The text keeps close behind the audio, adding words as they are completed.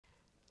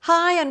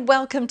Hi and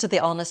welcome to The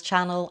Honest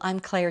Channel. I'm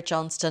Claire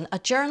Johnston, a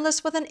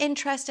journalist with an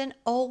interest in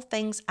all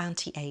things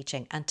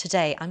anti-aging. And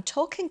today I'm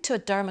talking to a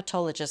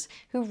dermatologist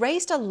who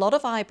raised a lot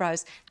of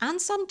eyebrows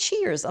and some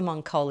cheers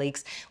among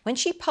colleagues when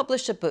she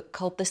published a book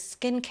called The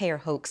Skincare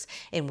Hoax,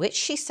 in which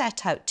she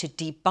set out to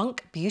debunk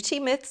beauty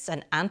myths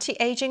and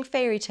anti-aging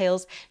fairy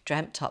tales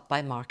dreamt up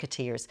by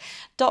marketeers.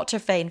 Dr.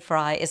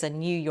 Frey is a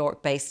New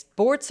York-based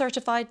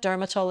board-certified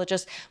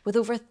dermatologist with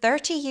over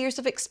 30 years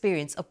of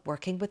experience of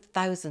working with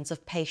thousands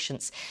of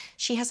patients.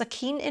 She has a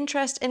keen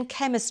interest in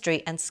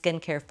chemistry and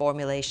skincare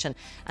formulation,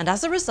 and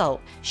as a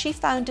result, she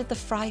founded the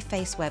Frey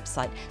Face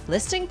website,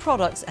 listing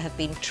products that have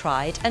been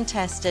tried and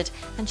tested,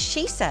 and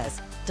she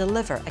says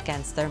deliver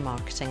against their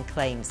marketing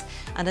claims.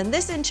 And in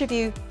this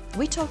interview,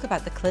 we talk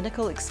about the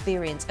clinical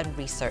experience and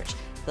research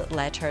that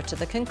led her to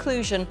the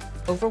conclusion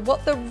over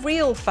what the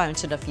real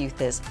fountain of youth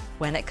is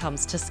when it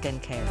comes to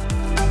skincare.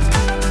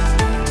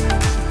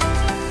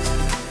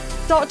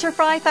 Dr.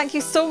 Frey, thank you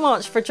so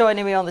much for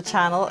joining me on the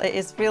channel. It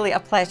is really a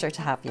pleasure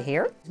to have you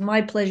here. It's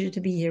my pleasure to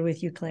be here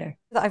with you, Claire.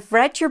 I've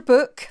read your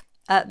book,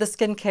 The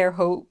Skincare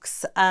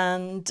Hoax,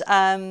 and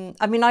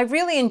I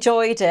really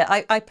enjoyed it.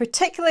 I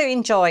particularly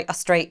enjoy a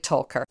straight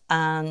talker,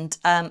 and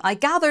I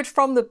gathered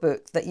from the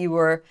book that you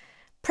were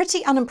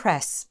pretty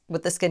unimpressed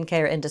with the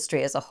skincare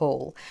industry as a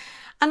whole.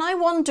 And I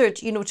wondered,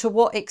 to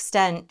what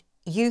extent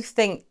you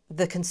think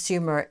the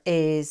consumer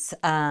is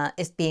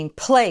being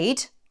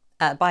played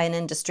by an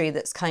industry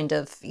that's kind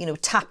of,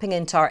 tapping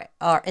into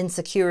our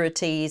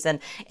insecurities and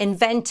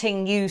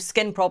inventing new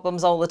skin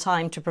problems all the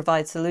time to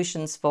provide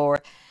solutions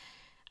for,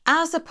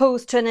 as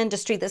opposed to an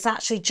industry that's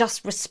actually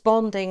just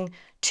responding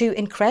to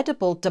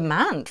incredible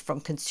demand from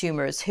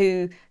consumers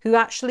who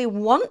actually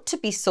want to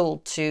be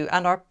sold to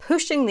and are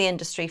pushing the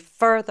industry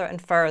further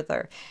and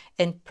further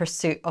in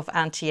pursuit of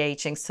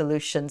anti-aging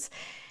solutions.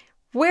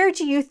 Where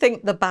do you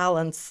think the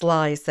balance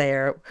lies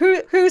there?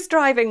 Who's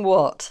driving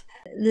what?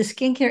 The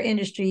skincare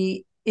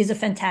industry is a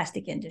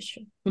fantastic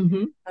industry.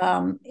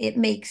 It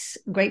makes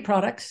great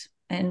products,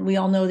 and we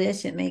all know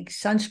this. It makes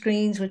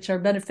sunscreens, which are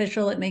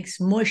beneficial. It makes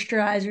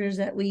moisturizers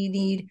that we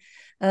need,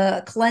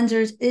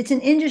 cleansers. It's an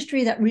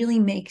industry that really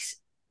makes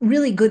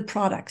really good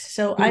products.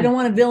 So I don't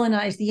want to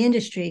villainize the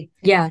industry.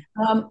 Yeah.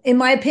 In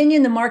my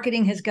opinion, the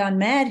marketing has gone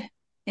mad,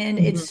 and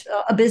it's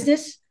a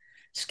business.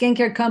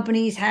 Skincare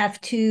companies have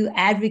to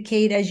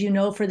advocate, as you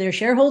know, for their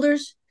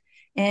shareholders.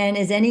 And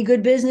as any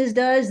good business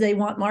does, they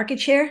want market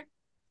share.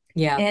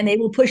 Yeah. And they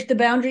will push the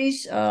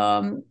boundaries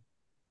to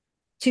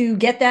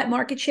get that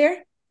market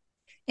share.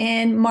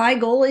 And my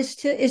goal is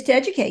to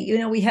educate.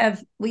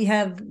 We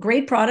have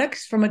great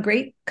products from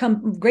great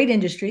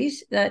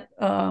industries that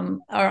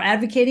are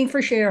advocating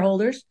for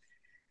shareholders.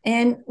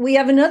 And we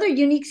have another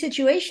unique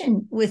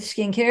situation with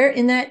skincare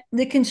in that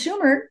the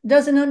consumer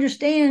doesn't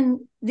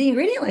understand the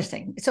ingredient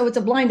listing. So it's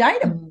a blind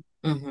item.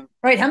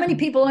 Right? How many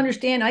people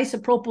understand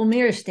isopropyl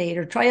myristate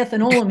or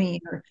triethanolamine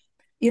or,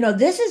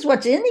 this is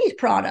what's in these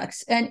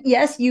products. And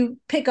yes, you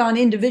pick on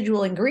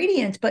individual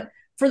ingredients, but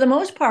for the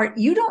most part,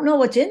 you don't know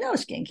what's in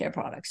those skincare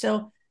products.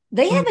 So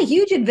they have a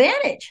huge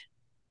advantage.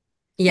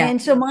 Yeah.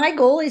 And so my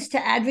goal is to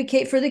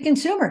advocate for the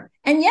consumer.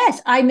 And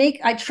yes,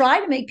 I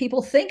try to make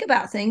people think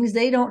about things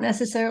they don't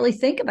necessarily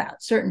think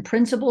about, certain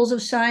principles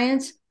of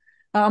science.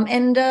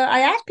 And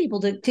I ask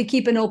people to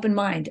keep an open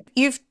mind.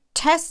 You've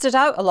tested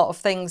out a lot of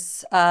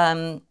things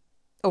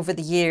over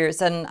the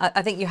years, and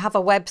I think you have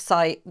a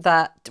website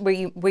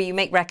where you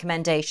make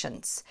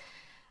recommendations.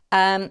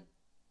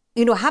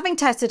 Having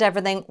tested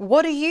everything,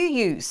 what do you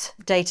use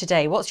day to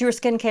day? What's your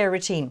skincare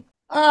routine?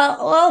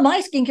 Well,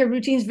 my skincare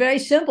routine is very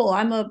simple.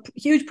 I'm a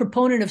huge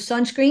proponent of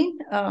sunscreen.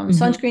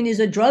 Sunscreen is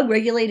a drug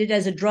regulated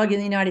as a drug in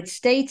the United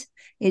States.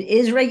 It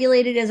is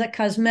regulated as a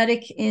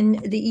cosmetic in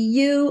the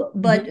EU,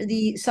 but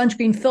the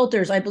sunscreen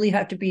filters, I believe,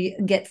 have to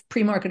get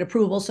pre-market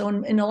approval. So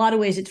in a lot of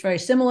ways, it's very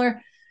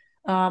similar.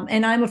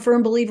 And I'm a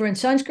firm believer in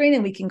sunscreen,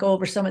 and we can go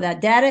over some of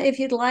that data if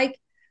you'd like.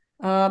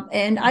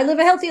 And I live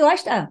a healthy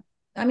lifestyle.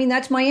 I mean,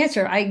 that's my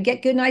answer. I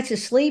get good nights of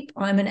sleep.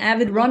 I'm an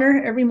avid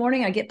runner every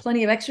morning. I get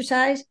plenty of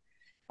exercise.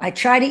 I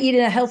try to eat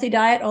a healthy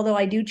diet, although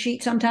I do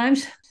cheat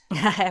sometimes.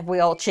 We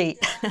all cheat.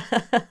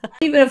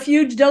 Even a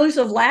huge dose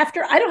of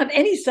laughter. I don't have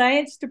any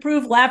science to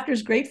prove laughter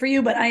is great for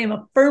you, but I am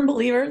a firm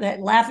believer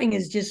that laughing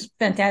is just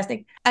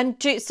fantastic. And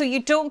so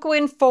you don't go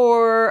in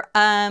for,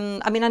 I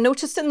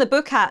noticed in the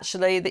book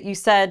actually that you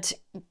said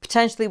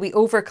potentially we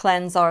over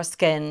cleanse our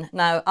skin.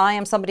 Now, I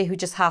am somebody who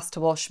just has to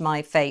wash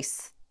my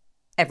face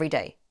every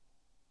day,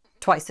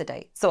 twice a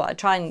day. So I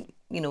try and,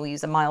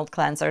 use a mild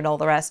cleanser and all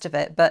the rest of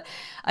it. But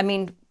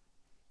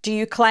do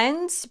you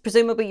cleanse?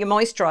 Presumably you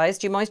moisturize.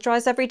 Do you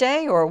moisturize every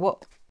day or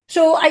what?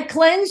 So I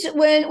cleanse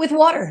with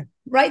water,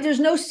 right?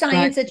 There's no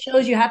science that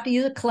shows you have to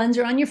use a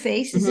cleanser on your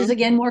face. This is,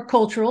 again, more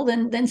cultural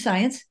than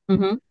science.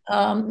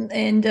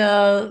 And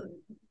a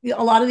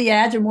lot of the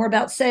ads are more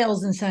about sales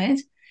than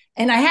science.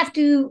 And I have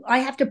to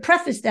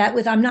preface that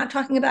with, I'm not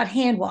talking about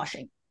hand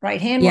washing,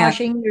 right? Hand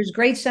washing, there's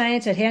great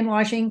science at hand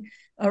washing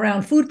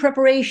around food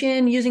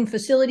preparation, using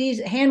facilities,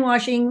 hand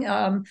washing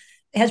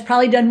has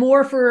probably done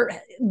more for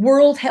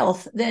world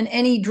health than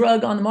any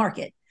drug on the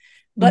market.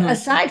 But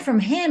aside from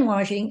hand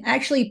washing,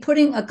 actually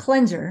putting a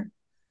cleanser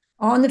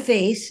on the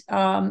face,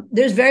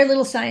 there's very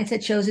little science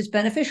that shows it's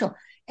beneficial.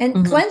 And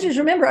cleansers,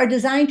 remember, are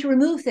designed to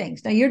remove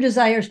things. Now, your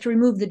desire is to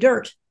remove the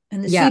dirt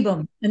and the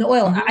sebum and the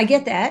oil. I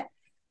get that.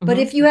 But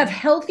if you have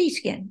healthy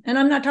skin, and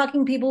I'm not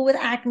talking people with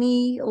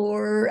acne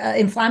or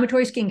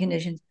inflammatory skin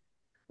conditions,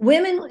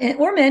 women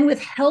or men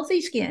with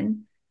healthy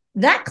skin,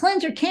 that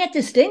cleanser can't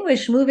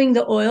distinguish moving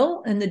the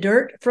oil and the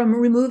dirt from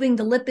removing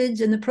the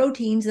lipids and the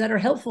proteins that are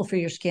helpful for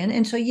your skin.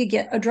 And so you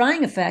get a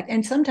drying effect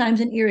and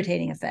sometimes an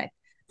irritating effect.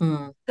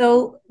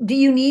 So do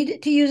you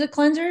need to use a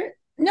cleanser?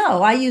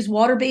 No, I use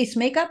water-based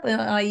makeup.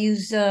 I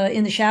use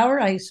in the shower,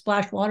 I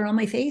splash water on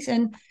my face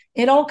and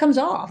it all comes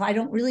off. I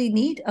don't really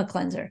need a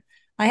cleanser.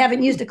 I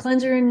haven't used a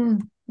cleanser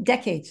in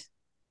decades.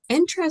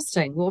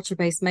 Interesting.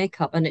 Water-based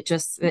makeup, and it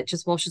just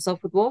washes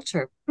off with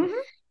water.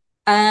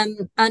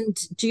 And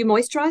do you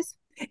moisturize?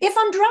 If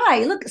I'm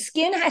dry, look,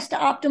 skin has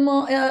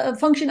to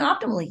function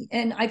optimally.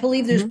 And I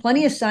believe there's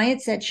plenty of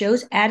science that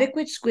shows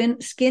adequate skin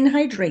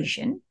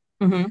hydration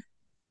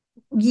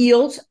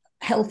yields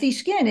healthy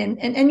skin.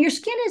 And your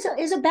skin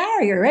is a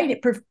barrier, right?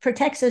 It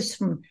protects us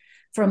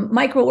from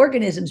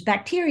microorganisms,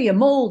 bacteria,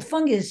 mold,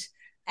 fungus,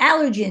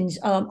 allergens,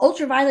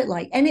 ultraviolet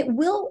light, and it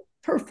will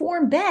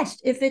perform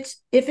best if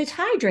it's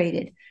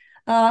hydrated.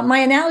 My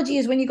analogy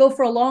is when you go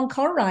for a long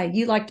car ride,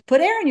 you like to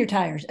put air in your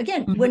tires.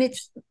 Again, when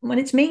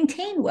it's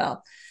maintained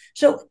well.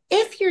 So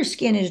if your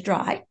skin is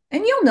dry,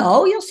 and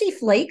you'll see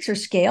flakes or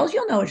scales,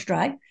 you'll know it's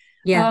dry.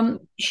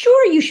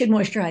 Sure, you should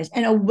moisturize.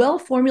 And a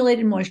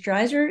well-formulated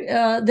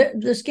moisturizer,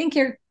 the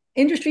skincare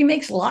industry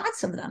makes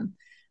lots of them.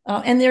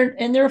 And they're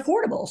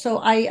affordable. So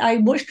I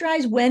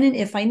moisturize when and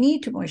if I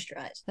need to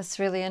moisturize. That's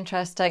really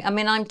interesting. I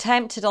mean, I'm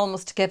tempted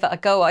almost to give it a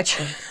go.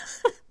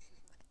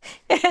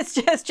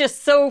 It's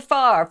just so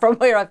far from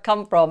where I've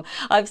come from.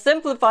 I've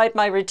simplified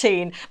my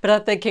routine, but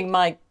I'm thinking,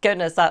 my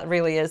goodness, that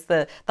really is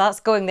that's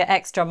going the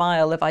extra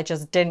mile if I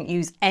just didn't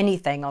use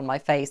anything on my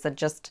face and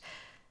just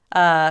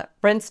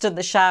rinsed in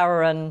the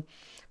shower and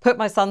put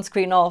my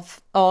sunscreen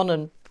on,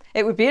 and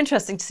it would be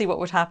interesting to see what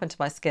would happen to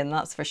my skin,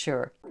 that's for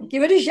sure.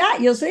 Give it a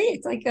shot. You'll see.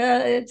 It's like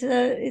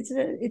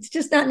it's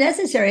just not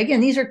necessary.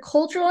 Again, these are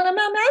cultural, and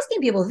I'm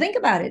asking people, think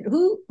about it.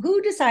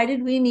 Who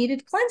decided we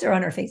needed cleanser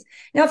on our face?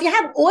 Now, if you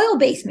have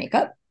oil-based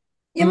makeup,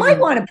 you might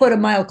want to put a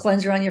mild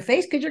cleanser on your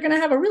face because you're going to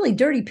have a really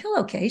dirty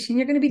pillowcase and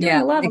you're going to be doing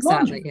a lot of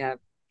laundry.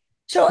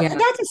 So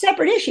that's a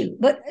separate issue.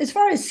 But as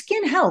far as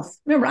skin health,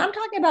 remember, I'm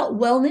talking about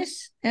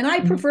wellness, and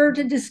I prefer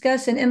to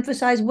discuss and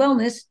emphasize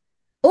wellness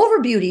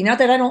over beauty. Not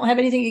that I don't have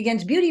anything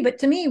against beauty, but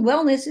to me,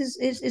 wellness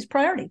is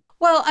priority.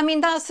 Well, I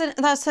mean, that's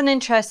an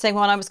interesting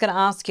one. I was going to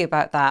ask you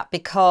about that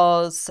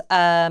because,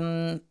 I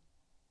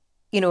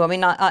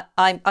mean,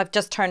 I've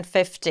just turned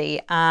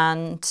 50,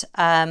 and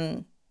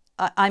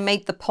I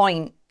made the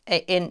point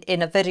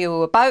in a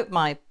video about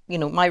my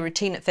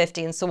routine at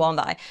 50 and so on,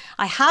 that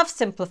I have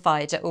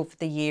simplified it over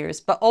the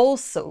years, but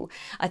also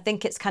I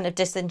think it's kind of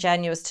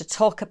disingenuous to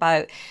talk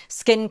about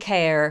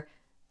skincare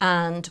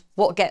and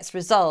what gets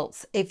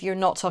results if you're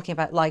not talking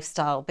about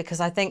lifestyle, because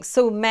I think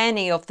so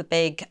many of the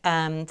big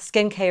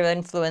skincare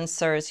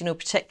influencers,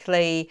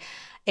 particularly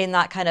in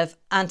that kind of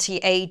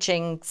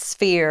anti-aging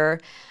sphere,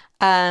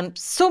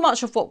 so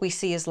much of what we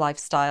see is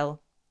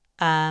lifestyle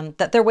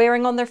that they're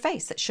wearing on their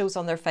face. It shows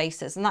on their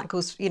faces, and that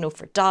goes,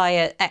 for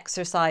diet,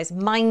 exercise,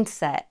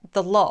 mindset,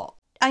 the lot.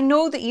 I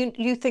know that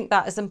you think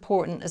that is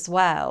important as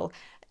well.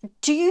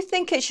 Do you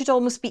think it should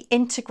almost be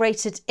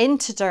integrated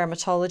into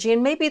dermatology?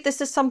 And maybe this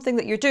is something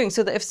that you're doing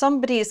so that if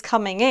somebody is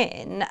coming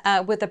in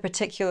with a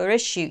particular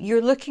issue,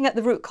 you're looking at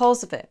the root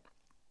cause of it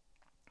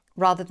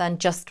rather than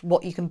just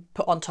what you can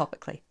put on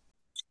topically.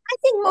 I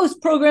think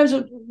most programs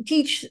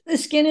teach the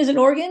skin is an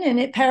organ and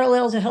it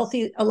parallels a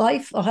healthy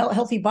life, a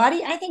healthy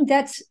body. I think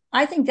that's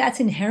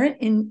inherent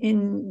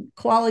in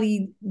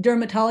quality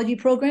dermatology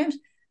programs.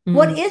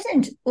 What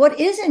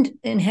isn't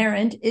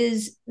inherent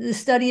is the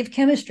study of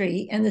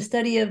chemistry and the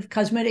study of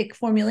cosmetic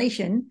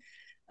formulation,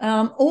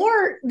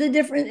 or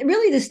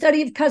the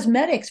study of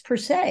cosmetics per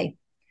se.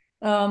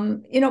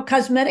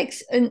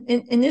 Cosmetics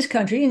in this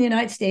country, in the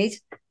United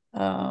States,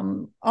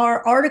 are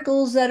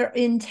articles that are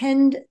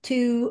intend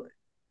to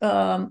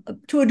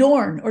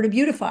adorn or to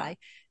beautify.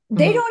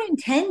 They don't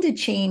intend to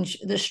change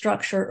the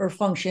structure or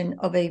function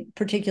of a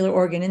particular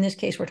organ. In this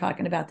case, we're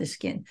talking about the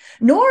skin.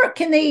 Nor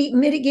can they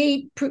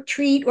mitigate,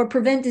 treat, or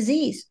prevent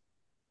disease.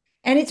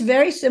 And it's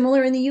very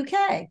similar in the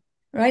UK,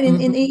 right?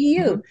 In the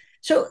EU.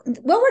 So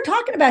what we're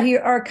talking about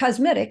here are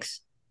cosmetics,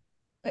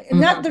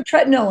 not the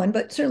tretinoin,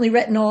 but certainly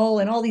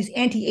retinol and all these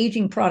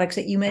anti-aging products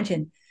that you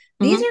mentioned.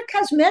 These are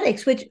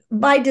cosmetics, which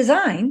by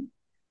design,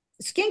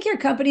 skincare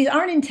companies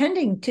aren't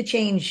intending to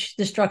change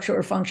the structure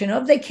or function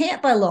of. They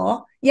can't by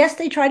law. Yes,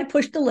 they try to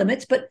push the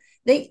limits, but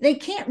they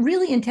can't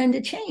really intend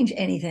to change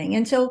anything.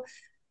 And so,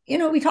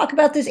 we talk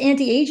about this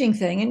anti-aging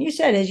thing, and you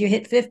said as you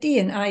hit 50,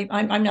 and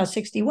I'm now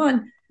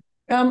 61,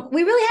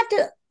 we really have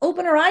to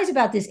open our eyes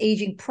about this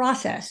aging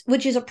process,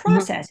 which is a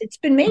process. It's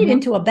been made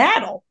into a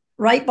battle,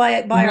 right,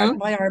 Hmm.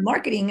 by our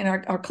marketing and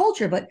our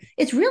culture, but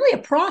it's really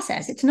a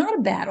process. It's not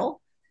a battle,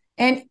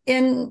 and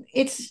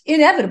it's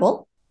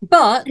inevitable. And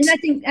But I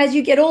think as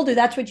you get older,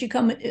 that's what you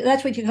come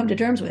to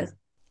terms with.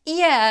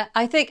 yeah,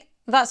 I think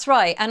that's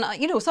right. And,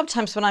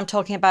 sometimes when I'm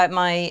talking about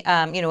my,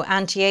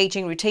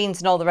 anti-aging routines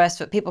and all the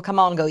rest of it, people come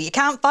on and go, you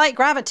can't fight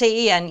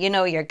gravity and,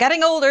 you're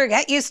getting older,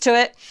 get used to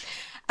it.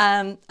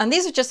 And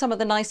these are just some of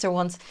the nicer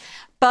ones.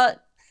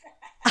 But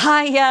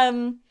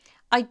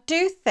I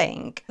do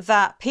think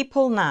that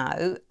people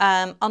now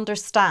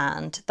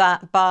understand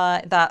that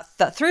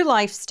that through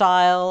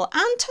lifestyle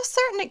and to a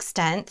certain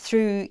extent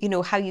through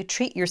how you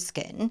treat your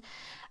skin,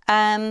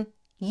 um,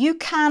 you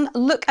can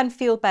look and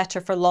feel better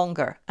for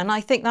longer. And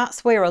I think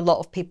that's where a lot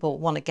of people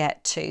want to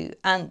get to.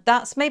 And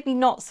that's maybe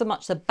not so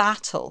much the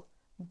battle,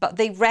 but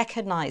they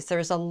recognize there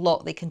is a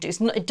lot they can do.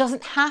 It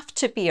doesn't have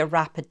to be a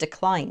rapid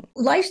decline.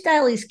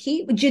 Lifestyle is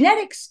key.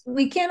 Genetics,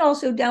 we can't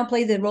also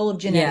downplay the role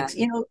of Yeah. genetics.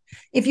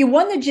 If you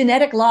won the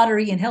genetic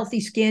lottery in healthy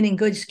skin and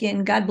good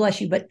skin, God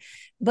bless you. But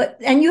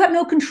and you have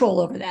no control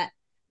over that.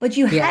 But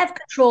you Yeah. have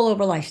control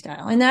over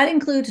lifestyle, and that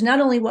includes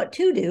not only what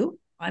to do.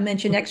 I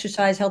mentioned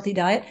exercise, healthy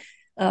diet,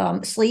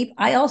 sleep.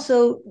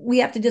 We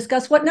have to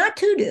discuss what not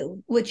to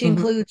do, which Hmm.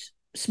 includes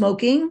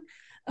smoking.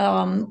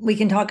 We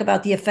can talk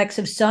about the effects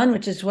of sun,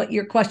 which is what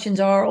your questions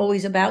are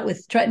always about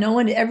with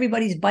tretinoin.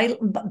 Everybody's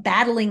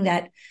battling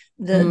that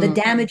the Mm.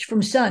 damage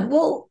from sun.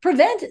 Well,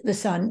 prevent the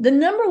sun. The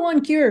number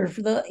one cure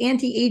for the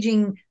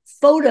anti-aging,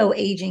 photo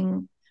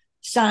aging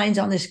signs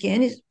on the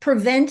skin is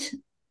prevent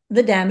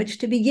the damage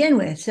to begin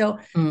with. So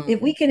Mm.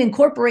 if we can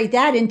incorporate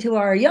that into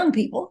our young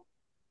people,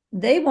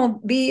 they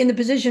won't be in the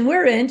position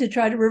we're in to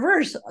try to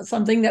reverse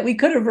something that we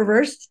could have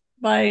reversed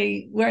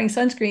by wearing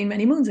sunscreen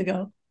many moons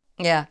ago.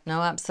 Yeah,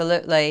 no,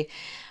 absolutely.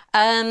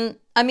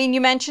 I mean,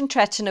 you mentioned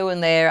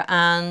tretinoin there,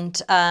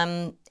 and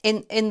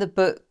in the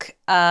book,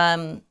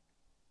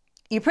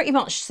 you pretty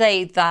much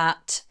say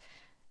that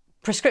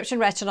prescription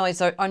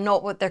retinoids are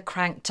not what they're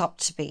cranked up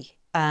to be.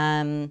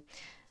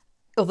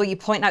 Although you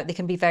point out they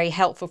can be very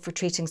helpful for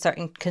treating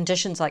certain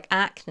conditions like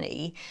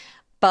acne,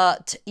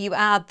 but you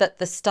add that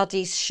the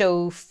studies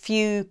show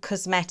few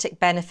cosmetic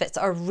benefits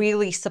are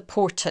really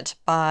supported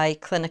by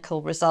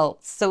clinical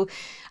results. So,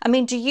 I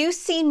mean, do you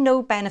see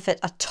no benefit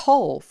at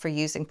all for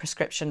using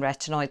prescription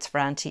retinoids for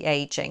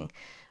anti-aging?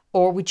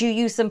 Or would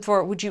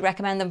you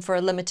recommend them for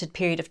a limited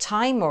period of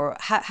time? Or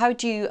how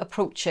do you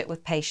approach it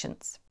with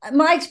patients?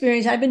 My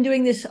experience, I've been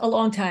doing this a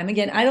long time.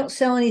 Again, I don't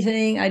sell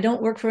anything. I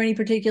don't work for any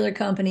particular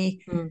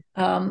company.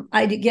 Mm.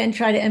 I again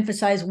try to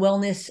emphasize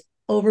wellness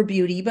over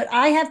beauty, but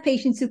I have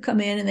patients who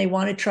come in and they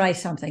want to try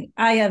something.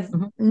 I have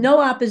Hmm.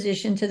 no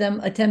opposition to them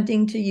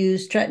attempting to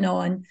use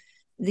tretinoin,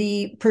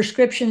 the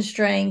prescription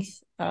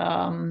strength,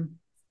 gold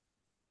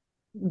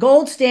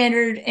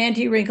standard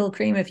anti-wrinkle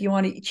cream if you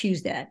want to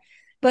choose that.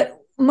 But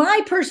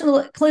my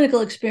personal clinical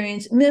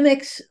experience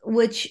mimics,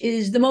 which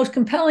is the most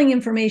compelling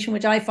information,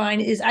 which I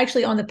find is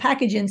actually on the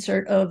package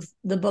insert of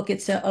the book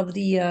itself, of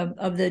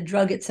the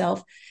drug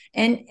itself,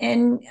 and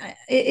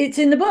it's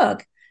in the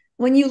book.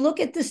 When you look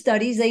at the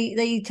studies,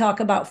 they talk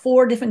about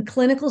 4 different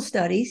clinical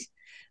studies.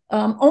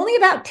 Only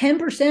about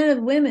 10% of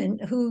women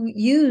who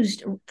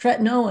used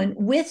tretinoin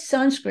with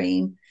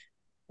sunscreen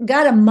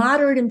got a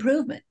moderate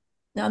improvement.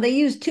 Now, they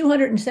used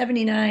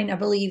 279, I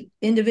believe,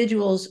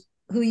 individuals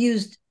who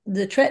used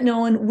the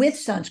tretinoin with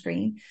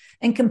sunscreen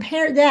and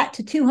compared that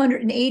to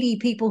 280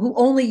 people who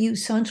only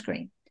use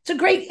sunscreen.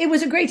 It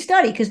was a great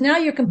study because now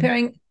you're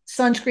comparing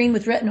sunscreen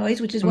with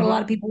retinoids, which is what a Hmm.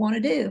 lot of people want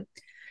to do.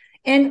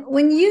 And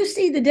when you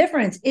see the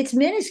difference, it's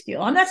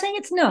minuscule. I'm not saying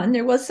it's none.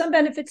 There was some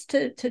benefits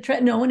to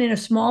tretinoin in a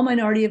small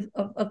minority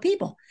of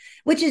people,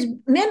 which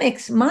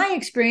mimics my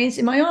experience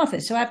in my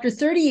office. So after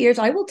 30 years,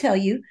 I will tell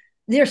you,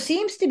 there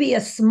seems to be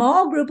a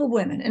small group of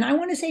women, and I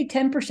want to say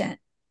 10%,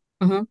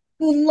 Hmm.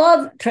 who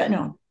love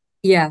tretinoin.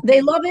 Yeah. They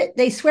love it.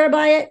 They swear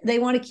by it. They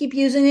want to keep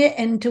using it.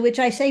 And to which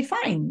I say,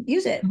 fine,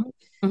 use it. Hmm.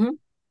 Hmm.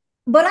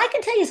 But I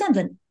can tell you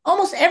something,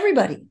 almost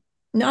everybody,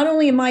 not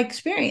only in my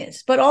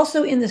experience, but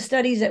also in the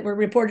studies that were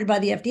reported by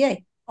the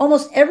FDA,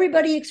 almost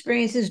everybody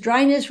experiences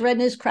dryness,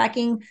 redness,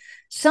 cracking,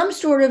 some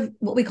sort of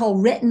what we call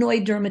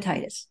retinoid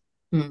dermatitis.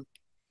 Mm.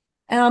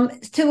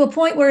 To a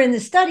point where in the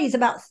studies,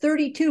 about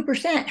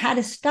 32% had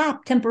to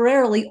stop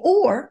temporarily,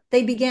 or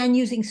they began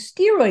using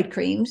steroid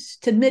creams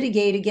to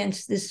mitigate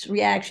against this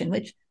reaction,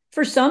 which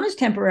for some is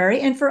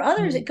temporary, and for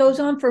others, Mm. it goes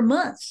on for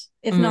months,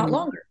 if not Mm.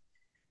 longer.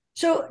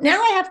 So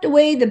now I have to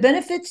weigh the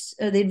benefits,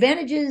 the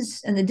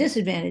advantages, and the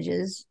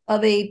disadvantages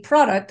of a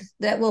product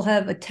that will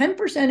have a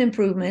 10%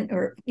 improvement,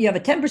 or you have a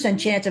 10%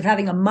 chance of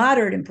having a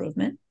moderate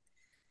improvement.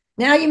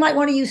 Now you might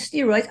want to use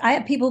steroids. I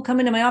have people come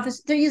into my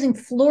office, they're using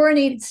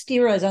fluorinated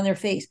steroids on their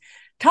face.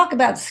 Talk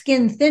about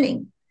skin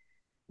thinning.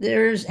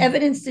 There's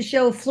evidence to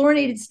show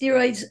fluorinated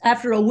steroids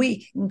after a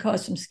week can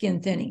cause some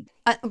skin thinning.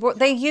 Were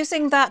they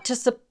using that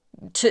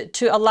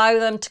to allow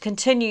them to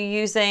continue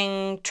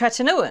using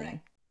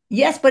tretinoin?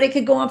 Yes, but it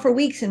could go on for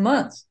weeks and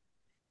months.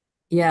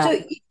 Yeah.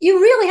 So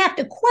you really have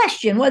to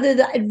question whether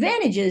the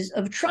advantages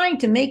of trying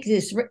to make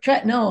this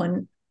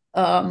tretinoin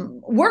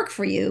work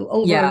for you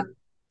Yeah. over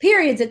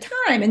periods of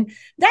time. And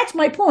that's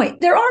my point.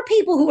 There are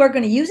people who are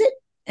going to use it,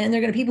 and there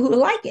are going to be people who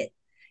like it.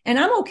 And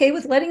I'm okay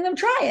with letting them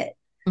try it.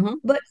 Mm-hmm.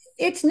 But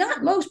it's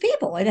not most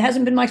people. It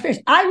hasn't been my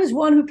experience. I was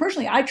one who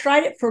personally, I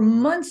tried it for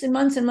months and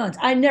months and months.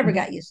 I never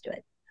got used to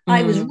it.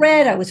 I was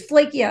red. I was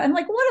flaky. I'm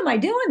like, what am I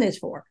doing this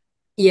for?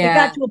 It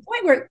got to a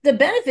point where the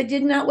benefit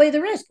didn't outweigh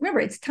the risk. Remember,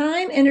 it's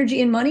time,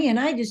 energy, and money, and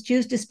I just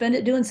choose to spend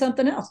it doing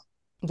something else.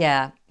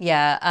 Yeah,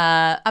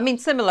 yeah. I mean,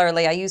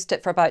 similarly, I used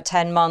it for about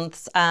 10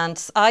 months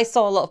and I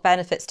saw a lot of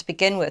benefits to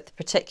begin with,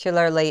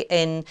 particularly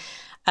in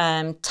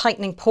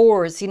tightening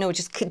pores, you know,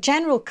 just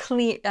general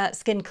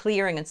skin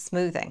clearing and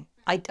smoothing.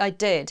 I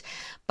did,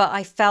 but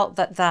I felt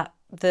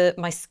that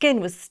my skin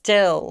was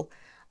still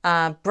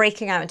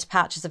breaking out into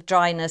patches of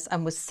dryness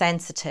and was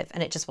sensitive,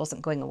 and it just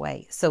wasn't going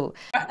away. So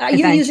are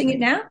you using it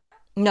now?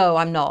 No,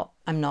 I'm not.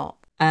 I'm not.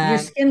 Your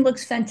skin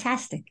looks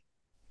fantastic.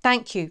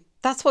 Thank you.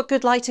 That's what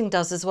good lighting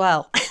does as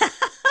well.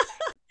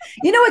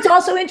 You know, it's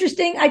also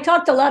interesting. I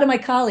talked to a lot of my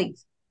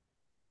colleagues.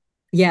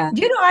 Yeah.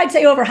 Do you know, I'd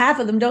say over half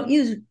of them don't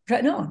use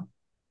tretinoin.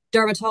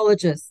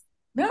 Dermatologists.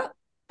 No,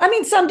 I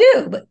mean, some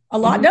do, but a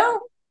lot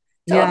don't.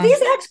 So if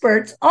these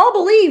experts all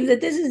believe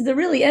that this is the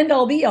really end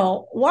all be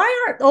all,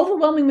 why aren't the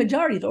overwhelming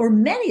majority or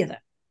many of them?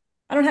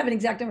 I don't have an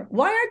exact number.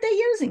 Why aren't they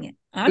using it?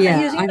 I'm not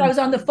using it. I was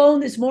on the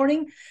phone this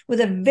morning with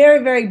a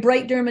very, very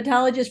bright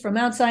dermatologist from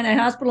Mount Sinai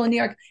Hospital in New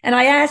York. And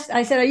I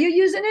said, are you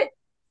using it?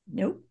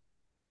 Nope.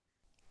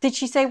 Did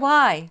she say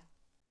why?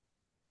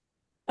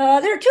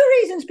 There are two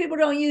reasons people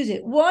don't use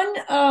it.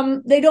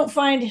 One, they don't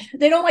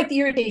like the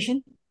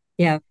irritation.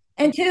 Yeah.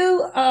 And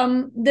two,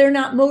 they're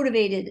not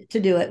motivated to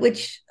do it,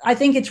 which I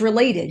think it's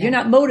related. You're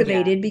not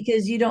motivated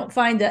because you don't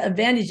find the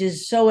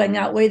advantages so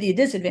outweigh the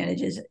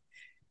disadvantages.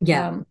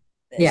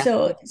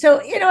 So,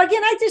 you know,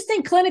 again, I just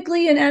think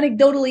clinically and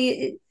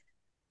anecdotally,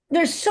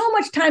 there's so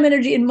much time,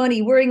 energy, and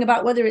money worrying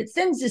about whether it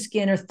thins the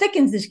skin or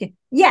thickens the skin.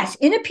 Yes,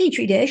 in a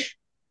petri dish,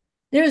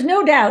 there's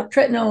no doubt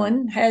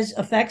tretinoin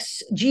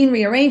affects gene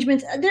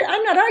rearrangements.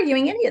 I'm not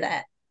arguing any of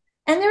that.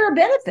 And there are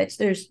benefits.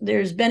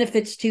 There's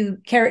benefits to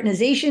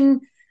keratinization,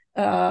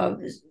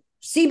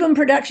 sebum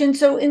production.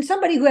 So in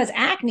somebody who has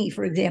acne,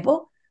 for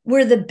example,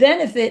 where the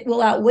benefit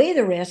will outweigh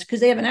the risk because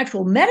they have an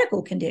actual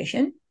medical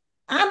condition,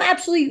 I'm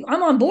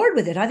on board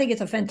with it. I think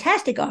it's a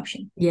fantastic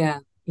option. Yeah.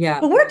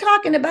 Yeah. But we're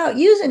talking about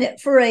using it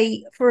for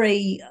a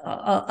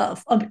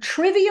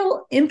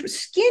trivial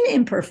skin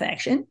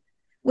imperfection,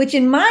 which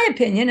in my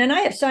opinion, and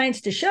I have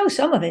science to show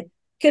some of it,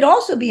 could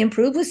also be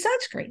improved with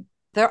sunscreen.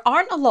 There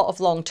aren't a lot of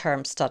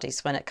long-term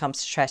studies when it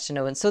comes to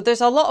tretinoin. So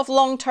there's a lot of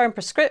long-term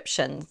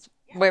prescriptions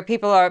where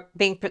people are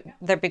being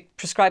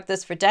prescribed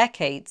this for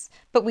decades,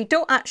 but we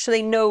don't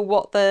actually know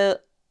what the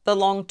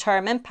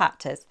long-term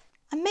impact is.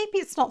 And maybe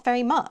it's not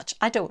very much.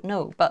 I don't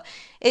know, but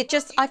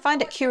I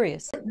find it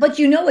curious. But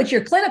you know what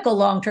your clinical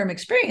long-term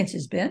experience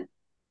has been.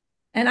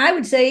 And I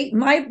would say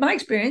my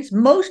experience,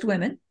 most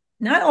women,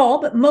 not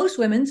all, but most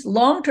women's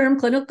long-term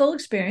clinical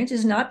experience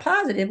is not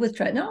positive with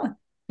tretinoin.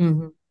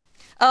 Mm-hmm.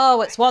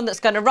 Oh, it's one that's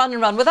going to run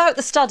and run. Without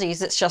the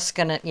studies, it's just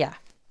going to,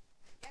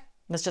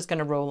 it's just going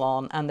to roll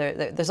on. And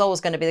there's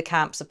always going to be the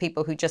camps of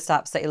people who just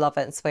absolutely love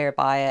it and swear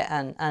by it.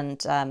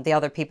 And the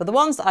other people, the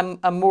ones I'm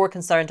more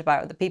concerned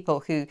about are the people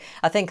who,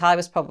 I think I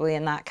was probably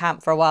in that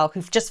camp for a while,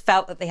 who've just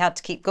felt that they had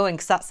to keep going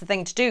because that's the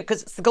thing to do,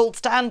 because it's the gold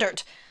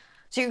standard.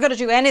 So you're going to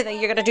do anything,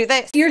 you're going to do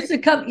this.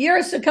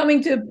 You're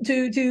succumbing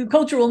to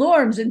cultural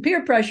norms and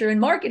peer pressure and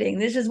marketing.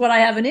 This is what I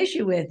have an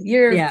issue with.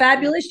 You're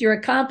fabulous, you're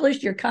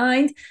accomplished, you're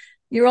kind,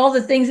 you're all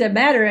the things that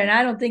matter. And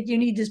I don't think you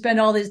need to spend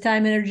all this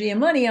time, energy, and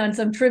money on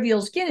some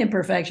trivial skin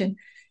imperfection.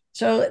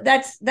 So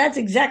that's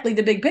exactly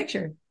the big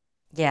picture.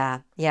 Yeah.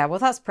 Well,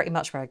 that's pretty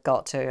much where I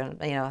got to. And,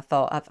 you know, I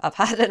thought I've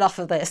had enough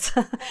of this,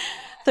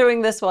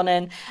 throwing this one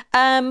in.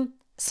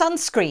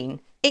 Sunscreen.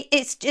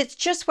 It's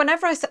just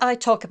whenever I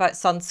talk about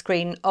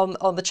sunscreen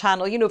on the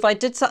channel, you know, if I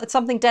did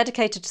something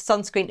dedicated to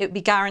sunscreen, it would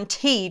be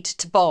guaranteed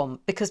to bomb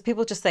because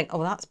people just think,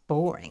 oh, that's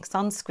boring.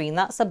 Sunscreen,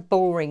 that's a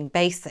boring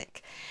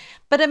basic.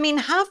 But I mean,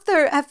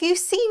 have you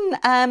seen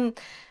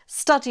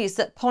studies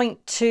that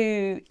point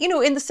to, you know,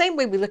 in the same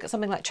way we look at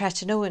something like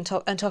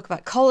tretinoin and talk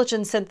about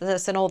collagen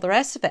synthesis and all the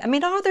rest of it. I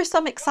mean, are there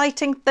some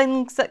exciting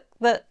things that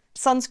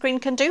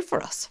sunscreen can do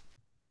for us?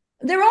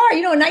 There are,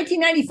 you know, in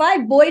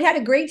 1995, Boyd had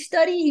a great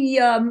study.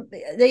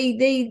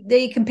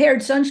 They compared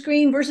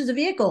sunscreen versus a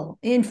vehicle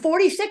in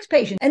 46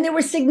 patients, and there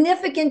were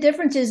significant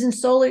differences in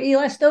solar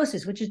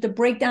elastosis, which is the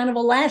breakdown of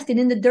elastin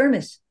in the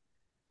dermis,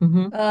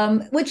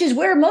 which is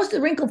where most of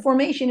the wrinkle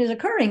formation is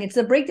occurring. It's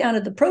the breakdown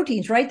of the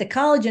proteins, right? The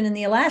collagen and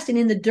the elastin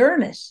in the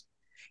dermis.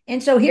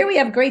 And so here we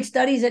have great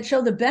studies that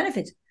show the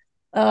benefits.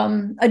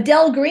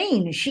 Adele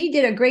Green, she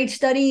did a great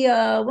study.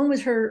 When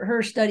was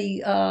her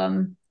study?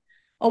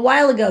 A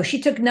while ago.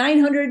 She took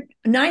 900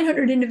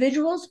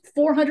 individuals,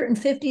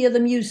 450 of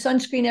them used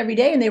sunscreen every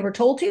day, and they were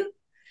told to.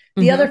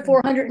 The other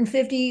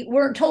 450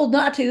 weren't told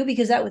not to,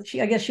 because I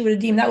guess she would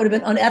have deemed that would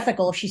have been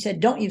unethical if she said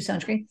don't use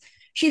sunscreen.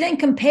 She then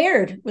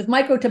compared with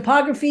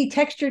microtopography,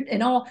 texture,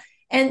 and all,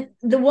 And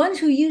the ones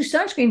who used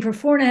sunscreen for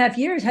 4.5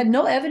 years had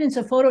no evidence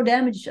of photo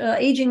damage,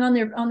 aging on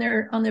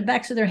their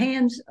backs of their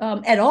hands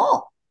at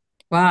all.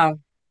 Wow.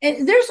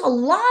 And there's a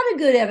lot of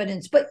good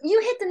evidence, but you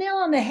hit the nail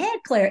on the head,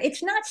 Claire.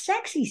 It's not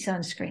sexy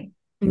sunscreen.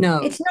 No.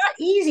 It's not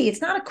easy.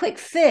 It's not a quick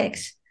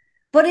fix,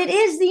 but it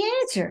is the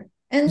answer.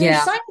 And there's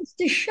Yeah. science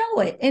to show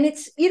it. And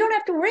you don't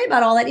have to worry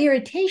about all that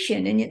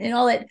irritation and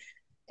all that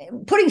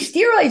putting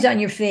steroids on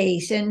your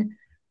face. And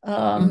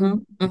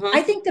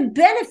I think the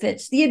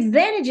benefits, the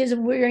advantages of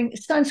wearing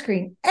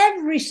sunscreen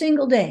every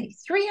single day,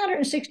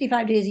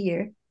 365 days a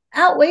year,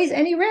 outweighs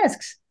any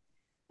risks.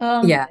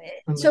 Yeah.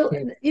 So,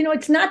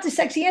 it's not the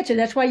sexy answer.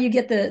 That's why you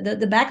get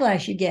the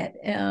backlash you get.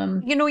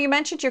 You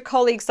mentioned your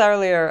colleagues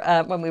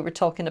earlier when we were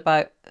talking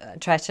about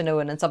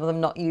tretinoin and some of them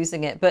not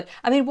using it. But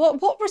I mean,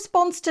 what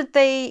response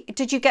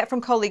did you get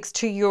from colleagues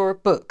to your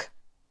book?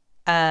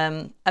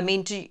 I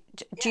mean, do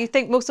you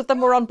think most of them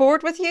were on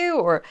board with you,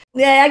 or?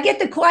 Yeah, I get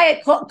the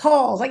quiet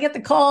calls. I get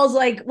the calls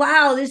like,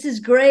 "Wow, this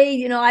is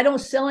great. I don't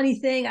sell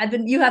anything.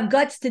 You have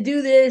guts to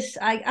do this."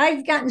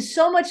 I've gotten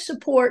so much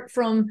support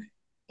from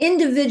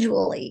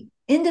individually,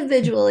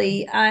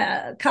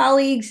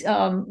 colleagues,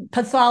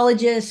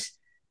 pathologists,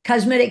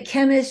 cosmetic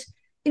chemists,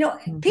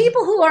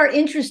 people who are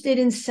interested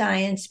in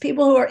science,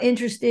 people who are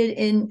interested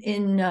in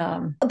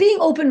being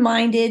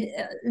open-minded.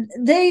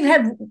 They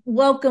have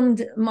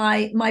welcomed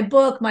my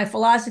book, my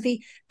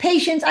philosophy.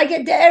 Patients,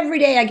 every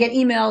day I get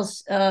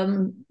emails,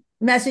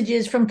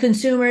 messages from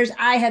consumers.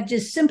 I have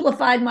just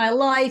simplified my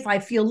life. I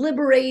feel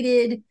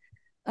liberated.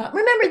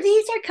 Remember,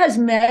 these are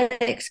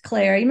cosmetics,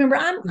 Claire. You remember,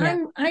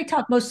 I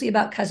talk mostly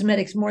about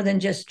cosmetics more than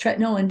just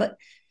tretinoin, but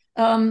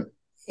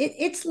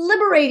it's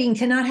liberating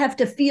to not have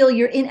to feel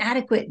you're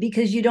inadequate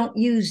because you don't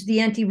use the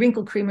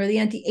anti-wrinkle cream or the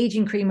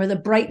anti-aging cream or the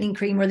brightening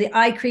cream or the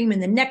eye cream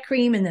and the neck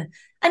cream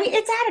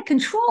it's out of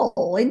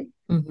control. And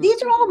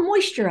these are all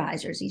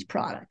moisturizers, these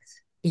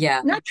products.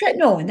 Yeah. Not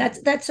tretinoin.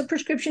 That's a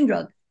prescription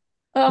drug.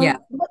 Yeah.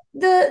 But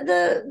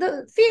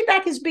the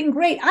feedback has been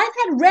great. I've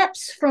had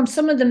reps from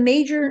some of the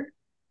major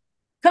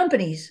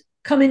companies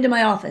come into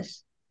my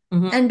office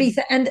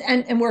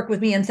and work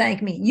with me and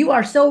thank me. You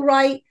are so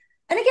right.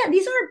 And again,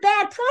 these aren't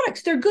bad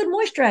products. They're good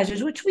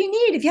moisturizers, which we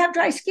need if you have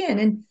dry skin.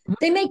 And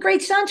they make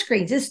great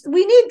sunscreens.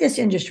 We need this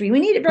industry. We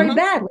need it very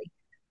badly.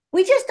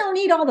 We just don't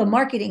need all the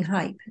marketing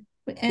hype.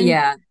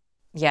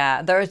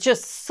 Yeah, there are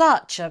just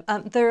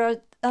there are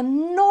an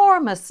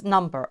enormous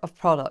number of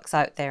products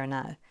out there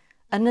now.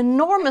 An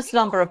enormous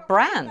number of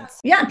brands.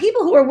 Yeah, and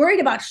people who are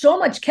worried about so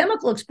much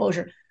chemical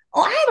exposure.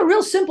 Oh, I have a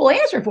real simple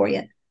answer for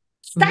you.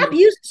 Stop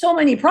using so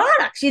many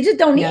products. You just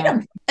don't need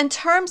them. In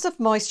terms of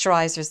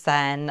moisturizers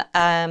then,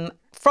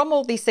 from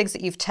all these things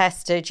that you've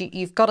tested,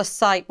 you've got a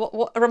site.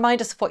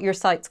 Remind us of what your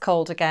site's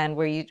called again,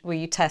 where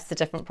you test the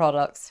different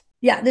products.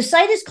 Yeah, the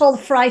site is called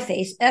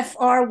Freyface,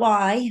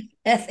 Fryface,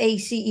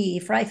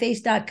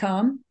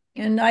 Freyface.com.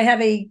 And I have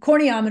a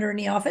corneometer in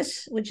the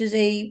office, which is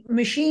a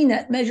machine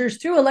that measures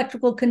through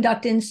electrical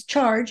conductance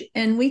charge,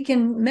 and we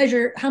can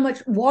measure how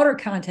much water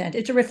content.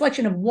 It's a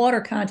reflection of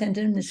water content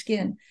in the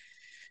skin.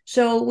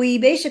 So we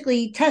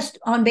basically test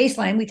on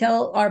baseline. We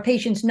tell our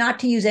patients not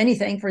to use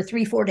anything for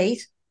 3-4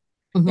 days.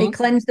 They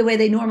cleanse the way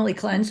they normally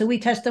cleanse. So we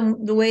test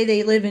them the way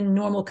they live in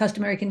normal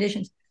customary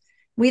conditions.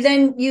 We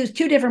then use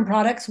 2 different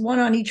products, one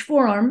on each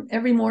forearm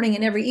every morning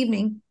and every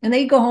evening. And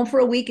they go home for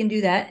a week and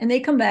do that. And they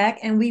come back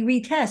and we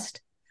retest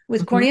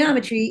with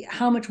corneometry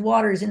how much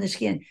water is in the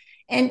skin.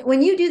 And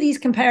when you do these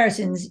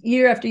comparisons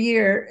year after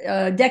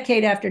year,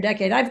 decade after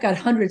decade, I've got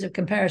hundreds of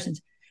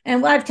comparisons.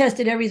 And I've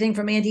tested everything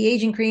from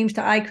anti-aging creams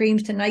to eye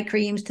creams to night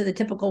creams to the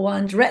typical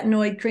ones,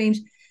 retinoid creams,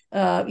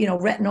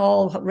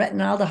 retinol,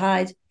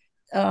 retinaldehydes.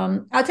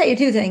 I'll tell you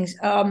 2 things.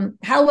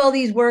 How well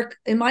these work,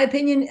 in my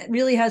opinion,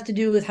 really has to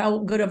do with how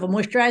good of a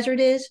moisturizer it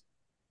is.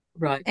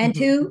 Right. And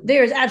 2,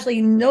 there is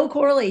absolutely no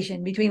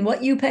correlation between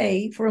what you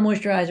pay for a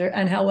moisturizer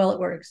and how well it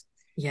works.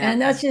 Yeah.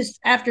 And that's just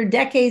after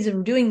decades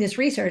of doing this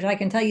research, I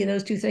can tell you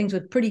those 2 things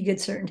with pretty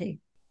good certainty.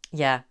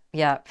 Yeah.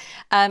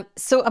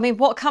 So, I mean,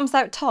 what comes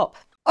out top?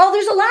 Oh,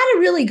 there's a lot of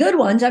really good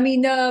ones. I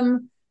mean,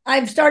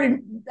 I've started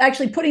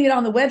actually putting it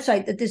on the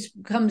website that this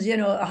comes,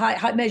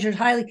 measured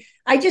highly.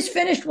 I just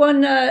finished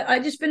one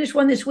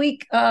this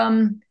week.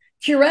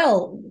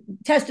 Curel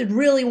tested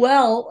really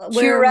well.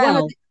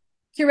 Curel,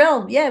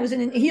 yeah, it was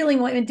a healing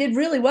one. It did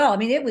really well. I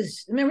mean,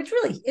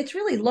 it's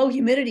really low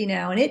humidity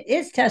now, and it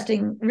is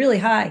testing really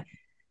high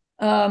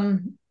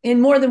in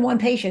more than one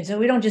patient. So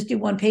we don't just do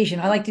one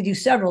patient. I like to do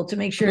several to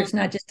make sure it's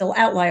not just an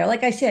outlier.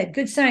 Like I said,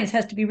 good science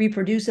has to be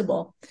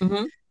reproducible.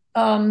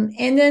 And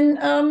then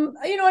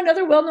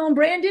another well-known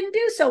brand didn't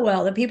do so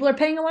well that people are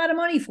paying a lot of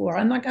money for.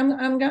 I'm not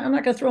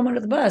going to throw them under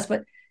the bus,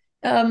 but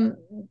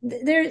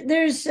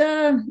there's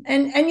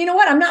and you know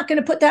what? I'm not going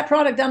to put that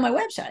product on my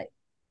website.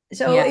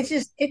 So it's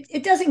just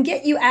it doesn't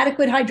get you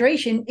adequate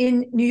hydration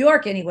in New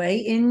York anyway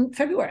in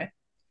February.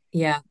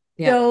 Yeah.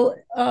 So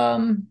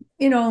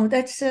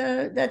that's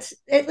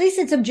at least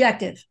it's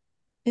objective.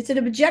 It's an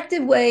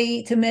objective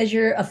way to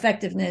measure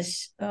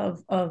effectiveness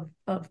of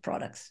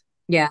products.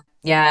 Yeah.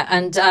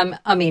 And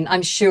I mean,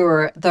 I'm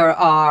sure there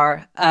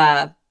are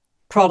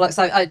products.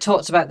 I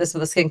talked about this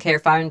with a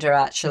skincare founder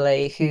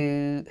actually,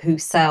 who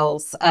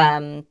sells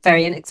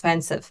very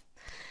inexpensive,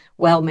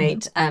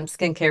 well-made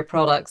skincare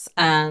products,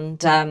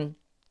 and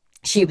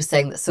she was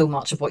saying that so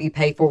much of what you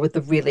pay for with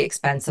the really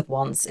expensive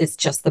ones is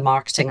just the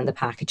marketing and the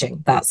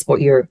packaging. That's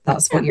what you're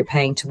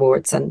paying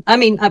towards. And I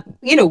mean,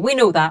 we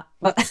know that,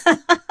 but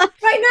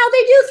right now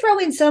they do throw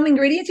in some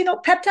ingredients.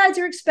 Peptides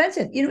are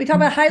expensive. We talk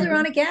about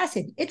hyaluronic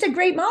acid. It's a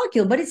great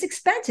molecule, but it's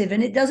expensive,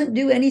 and it doesn't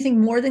do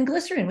anything more than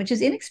glycerin, which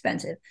is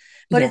inexpensive.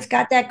 But it's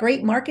got that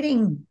great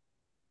marketing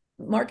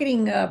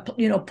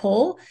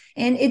pull,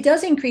 and it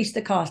does increase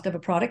the cost of a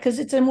product because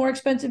it's a more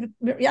expensive.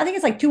 I think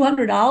it's like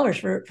 $200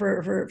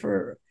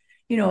 for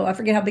I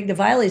forget how big the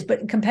vial is,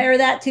 but compare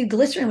that to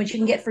glycerin, which you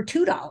can get for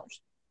 $2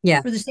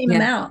 for the same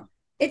amount.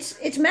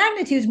 It's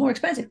magnitudes more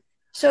expensive.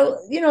 So,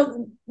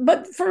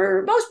 but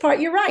for most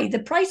part, you're right. The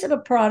price of a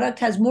product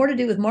has more to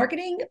do with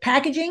marketing,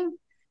 packaging,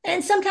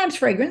 and sometimes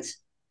fragrance.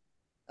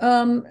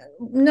 None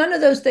of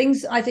those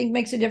things, I think,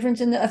 makes a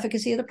difference in the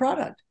efficacy of the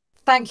product.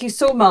 Thank you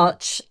so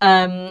much.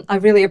 I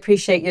really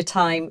appreciate your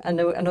time. I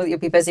know that you'll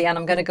be busy, and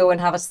I'm going to go and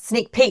have a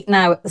sneak peek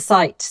now at the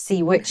site to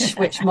see which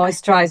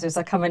moisturizers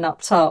are coming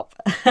up top.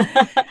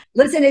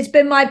 Listen, it's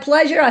been my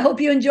pleasure. I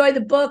hope you enjoy the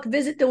book.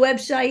 Visit the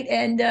website,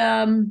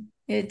 and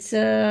it's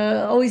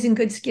always in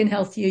good skin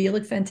health to you. You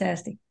look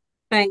fantastic.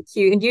 Thank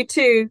you. And you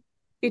too.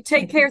 You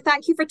take care.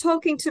 Thank you for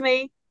talking to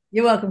me.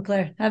 You're welcome,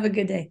 Claire. Have a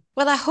good day.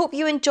 Well, I hope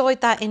you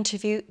enjoyed that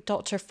interview.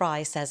 Dr.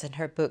 Frey says in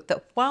her book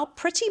that while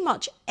pretty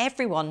much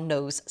everyone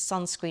knows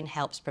sunscreen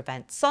helps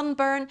prevent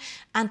sunburn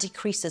and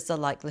decreases the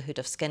likelihood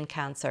of skin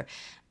cancer,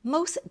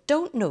 most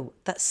don't know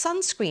that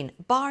sunscreen,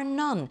 bar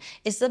none,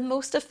 is the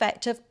most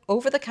effective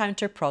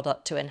over-the-counter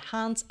product to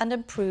enhance and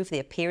improve the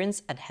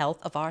appearance and health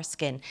of our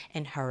skin,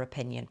 in her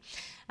opinion.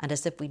 And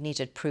as if we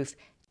needed proof,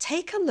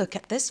 take a look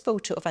at this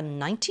photo of a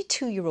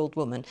 92-year-old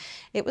woman.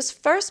 It was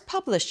first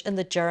published in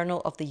the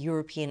Journal of the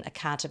European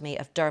Academy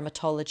of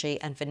Dermatology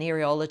and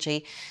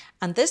Venereology.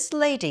 And this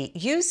lady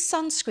used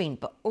sunscreen,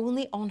 but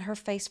only on her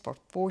face for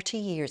 40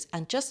 years.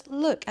 And just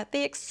look at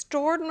the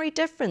extraordinary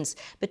difference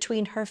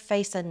between her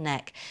face and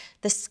neck.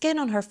 The skin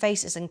on her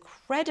face is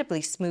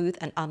incredibly smooth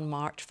and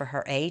unmarked for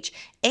her age,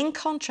 in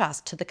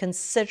contrast to the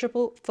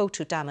considerable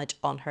photo damage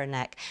on her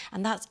neck.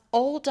 And that's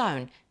all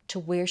down to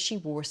where she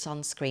wore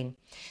sunscreen.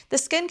 The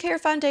Skincare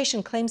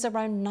Foundation claims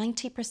around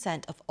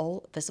 90% of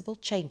all visible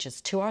changes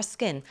to our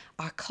skin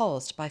are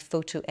caused by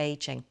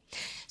photoaging.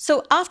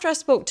 So after I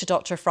spoke to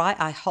Dr. Frey,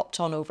 I hopped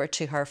on over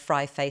to her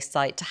Frey Face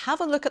site to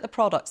have a look at the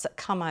products that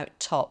come out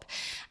top.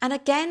 And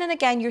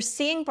again, you're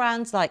seeing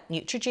brands like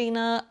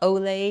Neutrogena,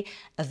 Olay,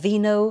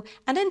 Aveeno,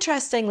 and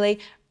interestingly,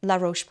 La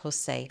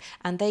Roche-Posay,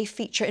 and they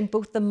feature in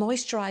both the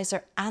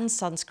moisturizer and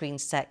sunscreen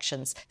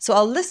sections. So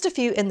I'll list a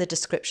few in the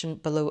description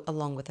below,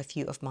 along with a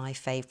few of my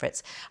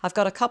favorites. I've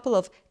got a couple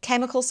of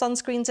chemical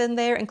sunscreens in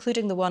there,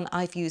 including the one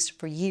I've used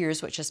for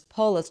years, which is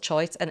Paula's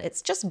Choice, and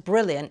it's just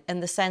brilliant in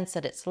the sense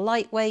that it's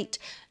lightweight,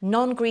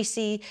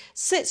 non-greasy,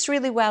 sits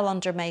really well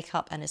under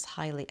makeup, and is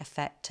highly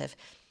effective.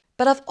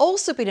 But I've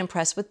also been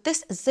impressed with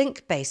this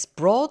zinc-based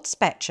broad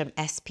spectrum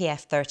SPF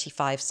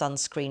 35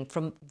 sunscreen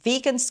from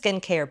vegan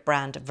skincare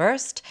brand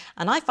Versed,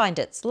 and I find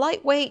it's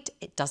lightweight,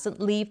 it doesn't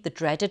leave the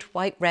dreaded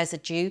white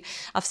residue.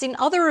 I've seen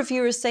other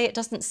reviewers say it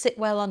doesn't sit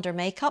well under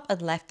makeup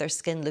and left their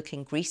skin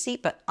looking greasy,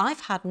 but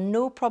I've had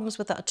no problems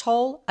with it at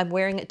all. I'm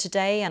wearing it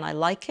today and I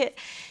like it.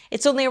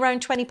 It's only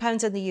around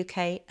 £20 in the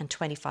UK and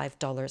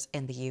 $25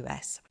 in the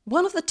US.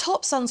 One of the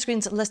top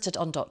sunscreens listed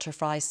on Dr.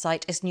 Frey's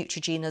site is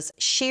Neutrogena's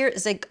Sheer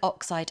Zinc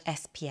Oxide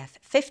SPF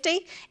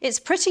 50.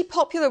 It's pretty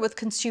popular with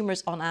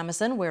consumers on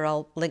Amazon, where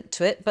I'll link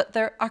to it, but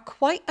there are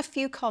quite a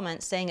few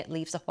comments saying it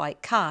leaves a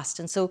white cast,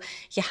 and so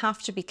you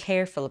have to be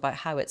careful about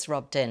how it's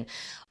rubbed in.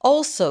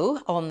 Also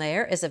on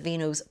there is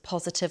Aveeno's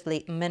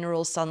Positively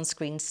Mineral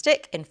Sunscreen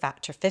Stick in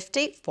Factor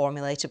 50,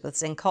 formulated with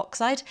zinc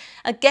oxide.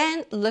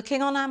 Again,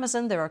 looking on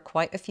Amazon, there are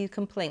quite a few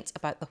complaints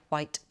about the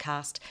white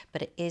cast,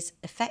 but it is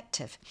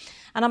effective.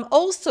 And I'm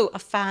also a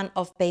fan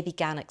of Baby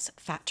Gannick's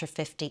Factor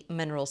 50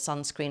 Mineral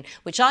Sunscreen,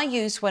 which I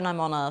use when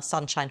I'm on a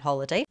sunshine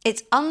holiday.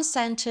 It's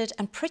unscented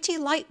and pretty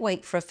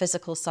lightweight for a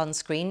physical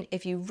sunscreen.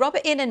 If you rub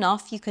it in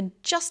enough, you can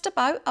just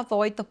about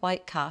avoid the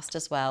white cast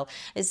as well.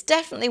 It's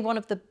definitely one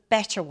of the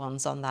better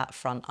ones on that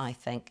front, I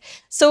think.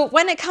 So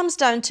when it comes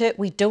down to it,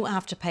 we don't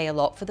have to pay a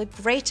lot for the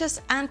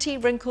greatest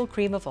anti-wrinkle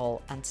cream of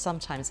all. And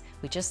sometimes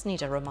we just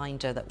need a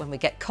reminder that when we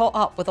get caught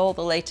up with all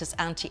the latest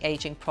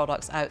anti-aging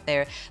products out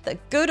there,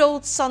 that good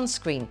old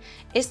sunscreen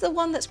is the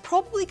one that's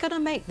probably going to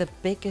make the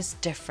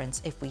biggest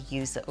difference if we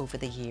use it over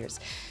the years.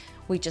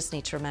 We just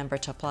need to remember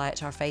to apply it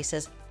to our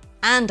faces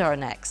and our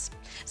necks.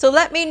 So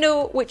let me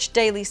know which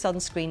daily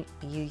sunscreen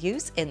you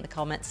use in the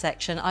comments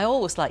section. I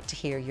always like to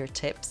hear your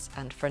tips.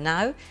 And for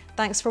now,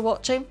 thanks for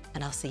watching,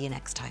 and I'll see you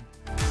next time.